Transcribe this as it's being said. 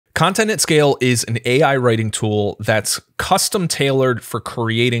Content at Scale is an AI writing tool that's custom tailored for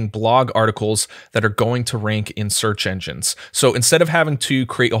creating blog articles that are going to rank in search engines. So instead of having to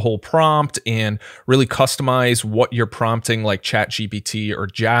create a whole prompt and really customize what you're prompting like ChatGPT or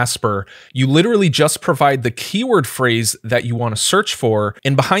Jasper, you literally just provide the keyword phrase that you want to search for.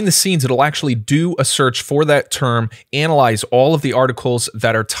 And behind the scenes, it'll actually do a search for that term, analyze all of the articles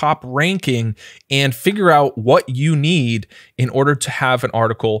that are top ranking, and figure out what you need in order to have an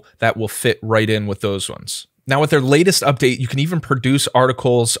article that will fit right in with those ones. Now, with their latest update, you can even produce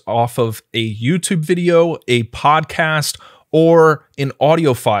articles off of a YouTube video, a podcast, or an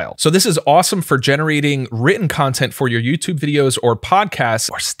audio file. So this is awesome for generating written content for your YouTube videos or podcasts,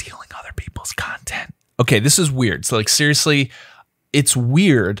 or stealing other people's content. Okay, this is weird. So like seriously, it's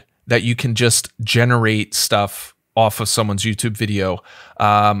weird that you can just generate stuff off of someone's YouTube video.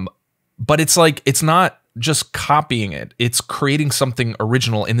 But it's like, it's not just copying it, it's creating something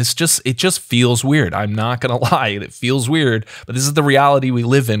original. And it just feels weird. I'm not gonna lie, it feels weird, but this is the reality we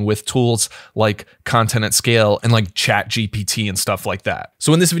live in with tools like Content at Scale and like ChatGPT and stuff like that.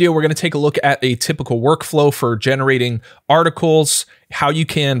 So in this video, we're gonna take a look at a typical workflow for generating articles, how you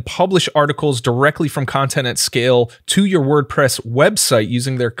can publish articles directly from Content at Scale to your WordPress website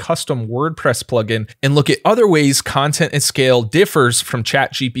using their custom WordPress plugin, and look at other ways Content at Scale differs from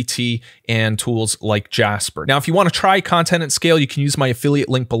ChatGPT and tools like Jasper. Now, if you want to try Content at Scale, you can use my affiliate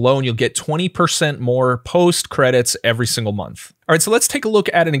link below and you'll get 20% more post credits every single month. All right, so let's take a look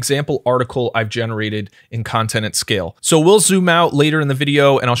at an example article I've generated in Content at Scale. So we'll zoom out later in the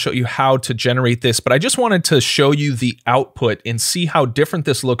video and I'll show you how to generate this, but I just wanted to show you the output and see how different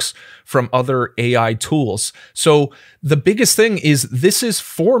this looks from other AI tools. So the biggest thing is this is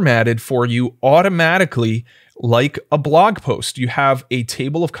formatted for you automatically like a blog post. You have a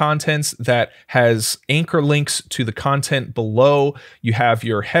table of contents that has anchor links to the content below. You have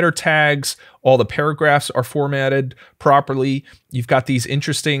your header tags. All the paragraphs are formatted properly. You've got these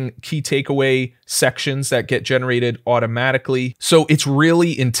interesting key takeaway sections that get generated automatically. So it's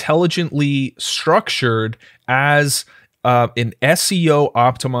really intelligently structured as an SEO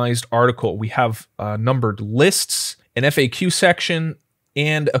optimized article. We have numbered lists, an FAQ section,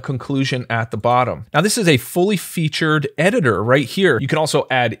 and a conclusion at the bottom. Now, this is a fully featured editor right here. You can also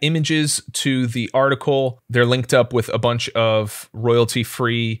add images to the article. They're linked up with a bunch of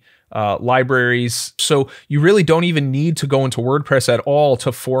royalty-free libraries. So you really don't even need to go into WordPress at all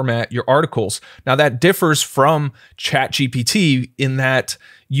to format your articles. Now, that differs from ChatGPT in that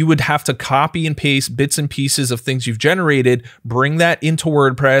you would have to copy and paste bits and pieces of things you've generated, bring that into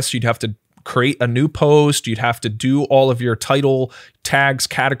WordPress. You'd have to create a new post, you'd have to do all of your title, tags,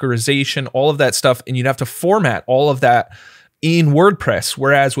 categorization, all of that stuff, and you'd have to format all of that in WordPress.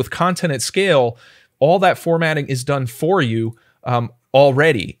 Whereas with Content at Scale, all that formatting is done for you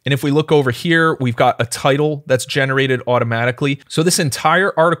already. And if we look over here, we've got a title that's generated automatically. So this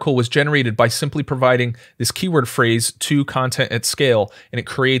entire article was generated by simply providing this keyword phrase to Content at Scale, and it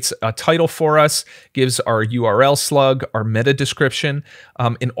creates a title for us, gives our URL slug, our meta description,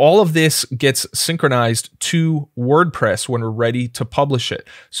 and all of this gets synchronized to WordPress when we're ready to publish it.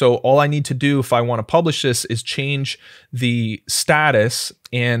 So all I need to do if I want to publish this is change the status,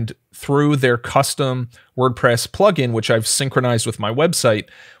 and through their custom WordPress plugin, which I've synchronized with my website,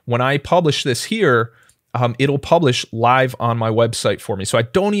 when I publish this here, it'll publish live on my website for me. So I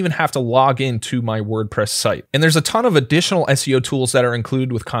don't even have to log into my WordPress site. And there's a ton of additional SEO tools that are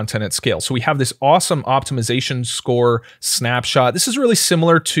included with Content at Scale. So we have this awesome optimization score snapshot. This is really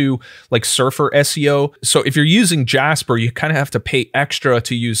similar to like Surfer SEO. So if you're using Jasper, you kind of have to pay extra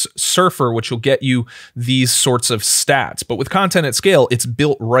to use Surfer, which will get you these sorts of stats. But with Content at Scale, it's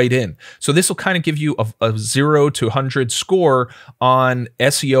built right in. So this will kind of give you a 0 to 100 score on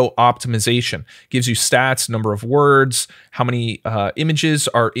SEO optimization. Gives you stats, number of words, how many images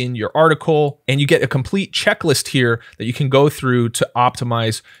are in your article, and you get a complete checklist here that you can go through to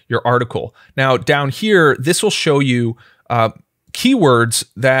optimize your article. Now, down here, this will show you keywords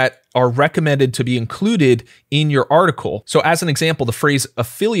that are recommended to be included in your article. So as an example, the phrase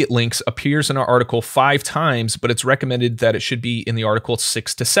affiliate links appears in our article 5 times, but it's recommended that it should be in the article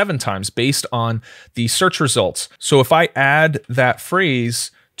 6 to 7 times based on the search results. So if I add that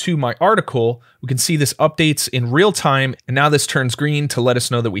phrase to my article, we can see this updates in real time. And now this turns green to let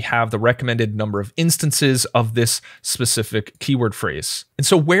us know that we have the recommended number of instances of this specific keyword phrase. And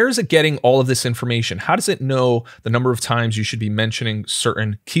so where is it getting all of this information? How does it know the number of times you should be mentioning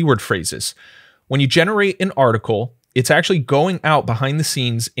certain keyword phrases? When you generate an article, it's actually going out behind the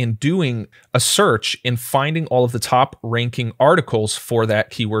scenes and doing a search and finding all of the top ranking articles for that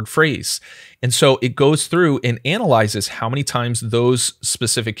keyword phrase. And so it goes through and analyzes how many times those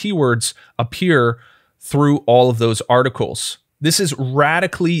specific keywords appear through all of those articles. This is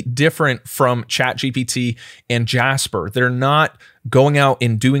radically different from ChatGPT and Jasper. They're not going out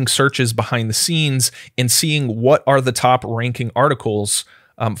and doing searches behind the scenes and seeing what are the top ranking articles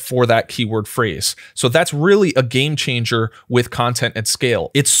for that keyword phrase. So that's really a game changer with content at scale.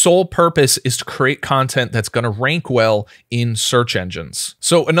 Its sole purpose is to create content that's going to rank well in search engines.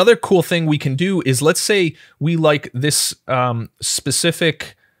 So another cool thing we can do is, let's say we like this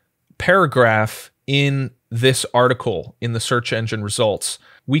specific paragraph in this article in the search engine results.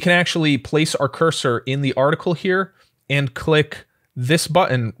 We can actually place our cursor in the article here and click this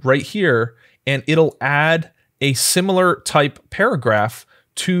button right here, and it'll add a similar type paragraph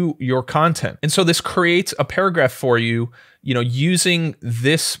to your content. And so this creates a paragraph for you, using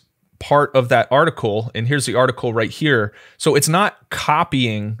this part of that article. And here's the article right here. So it's not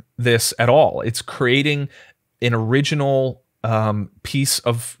copying this at all. It's creating an original piece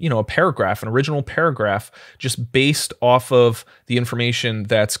of, a paragraph, an original paragraph, just based off of the information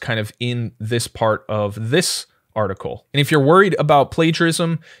that's kind of in this part of this article. And if you're worried about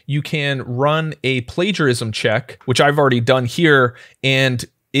plagiarism, you can run a plagiarism check, which I've already done here, and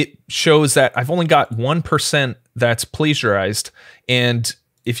it shows that I've only got 1% that's plagiarized. And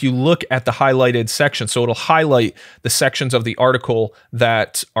if you look at the highlighted section, so it'll highlight the sections of the article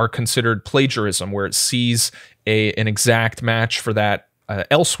that are considered plagiarism, where it sees an exact match for that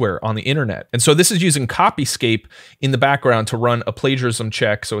elsewhere on the internet. And so this is using Copyscape in the background to run a plagiarism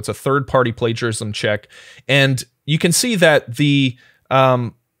check. So it's a third-party plagiarism check. And you can see that the,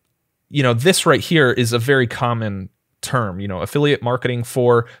 this right here is a very common term, affiliate marketing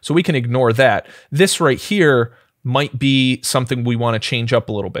for, so we can ignore that. This right here might be something we want to change up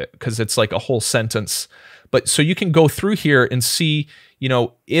a little bit because it's like a whole sentence. But so you can go through here and see,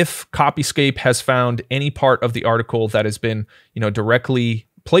 if Copyscape has found any part of the article that has been, directly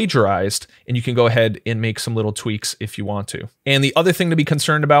plagiarized, and you can go ahead and make some little tweaks if you want to. And the other thing to be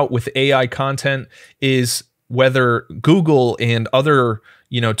concerned about with AI content is whether Google and other,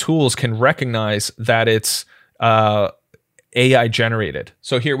 tools can recognize that it's AI generated.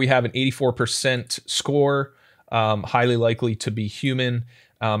 So here we have an 84% score, highly likely to be human.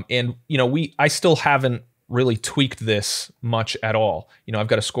 And I still haven't really tweaked this much at all. I've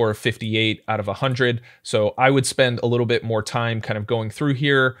got a score of 58 out of 100. So I would spend a little bit more time kind of going through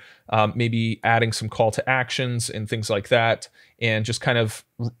here, maybe adding some call to actions and things like that, and just kind of,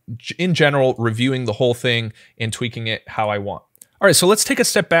 in general, reviewing the whole thing and tweaking it how I want. All right, so let's take a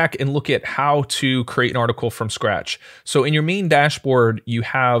step back and look at how to create an article from scratch. So in your main dashboard, you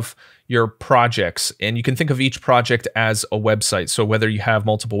have your projects, and you can think of each project as a website. So whether you have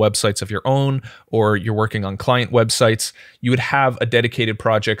multiple websites of your own or you're working on client websites, you would have a dedicated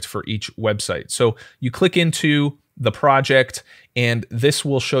project for each website. So you click into the project, and this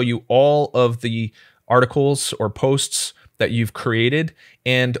will show you all of the articles or posts that you've created.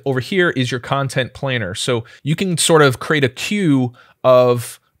 And over here is your content planner. So you can sort of create a queue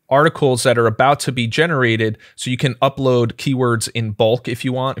of articles that are about to be generated, so you can upload keywords in bulk if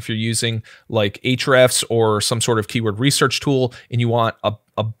you want. If you're using like Ahrefs or some sort of keyword research tool and you want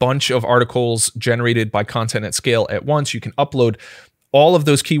a bunch of articles generated by Content at Scale at once, you can upload all of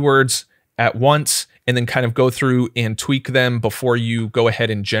those keywords at once and then kind of go through and tweak them before you go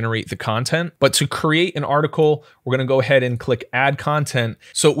ahead and generate the content. But to create an article, we're going to go ahead and click Add Content.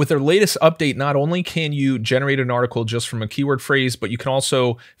 So with their latest update, not only can you generate an article just from a keyword phrase, but you can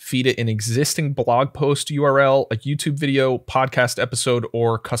also feed it an existing blog post URL, a YouTube video, podcast episode,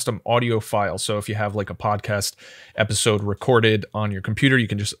 or custom audio file. So if you have like a podcast episode recorded on your computer, you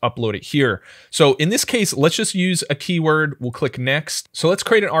can just upload it here. So in this case, let's just use a keyword. We'll click Next. So let's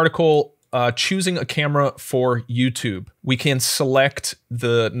create an article choosing a camera for YouTube. We can select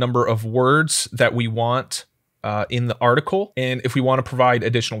the number of words that we want in the article. And if we want to provide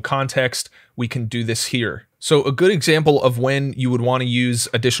additional context, we can do this here. So a good example of when you would want to use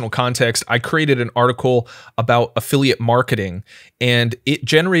additional context, I created an article about affiliate marketing, and it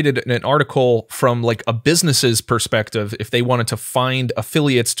generated an article from like a business's perspective if they wanted to find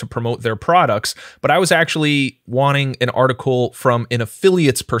affiliates to promote their products. But I was actually wanting an article from an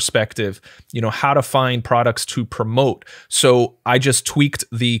affiliate's perspective, how to find products to promote. So I just tweaked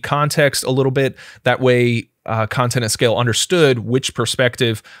the context a little bit. That way, Content at Scale understood which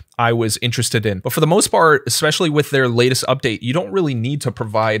perspective I was interested in. But for the most part, especially with their latest update, you don't really need to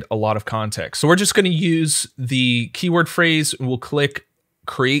provide a lot of context. So we're just going to use the keyword phrase, and we'll click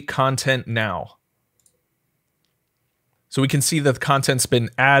Create Content Now. So we can see that the content's been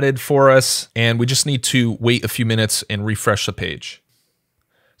added for us, and we just need to wait a few minutes and refresh the page.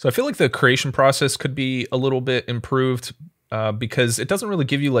 So I feel like the creation process could be a little bit improved because it doesn't really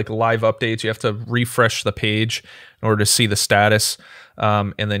give you like live updates. You have to refresh the page in order to see the status.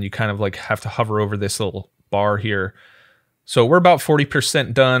 And then you kind of like have to hover over this little bar here. So we're about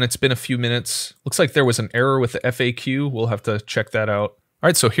 40% done. It's been a few minutes. Looks like there was an error with the FAQ. We'll have to check that out. All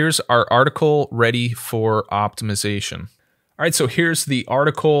right, so here's our article ready for optimization. All right, so here's the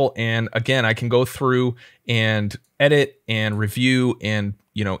article. And again, I can go through and edit and review and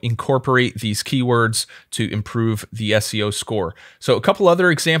incorporate these keywords to improve the SEO score. So a couple other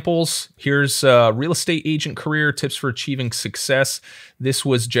examples. Here's real estate agent career tips for achieving success. This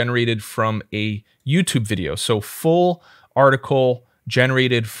was generated from a YouTube video. So full article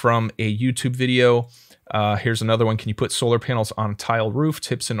generated from a YouTube video. Here's another one. Can you put solar panels on a tile roof?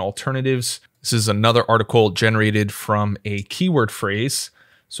 Tips and alternatives. This is another article generated from a keyword phrase.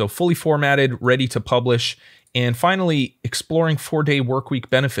 So fully formatted, ready to publish. And finally, exploring 4-day workweek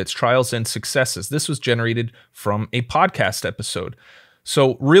benefits, trials, and successes. This was generated from a podcast episode.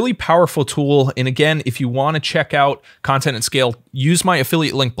 So really powerful tool. And again, if you want to check out Content at Scale, use my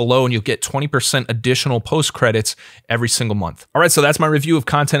affiliate link below and you'll get 20% additional post credits every single month. All right, so that's my review of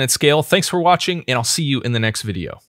Content at Scale. Thanks for watching, and I'll see you in the next video.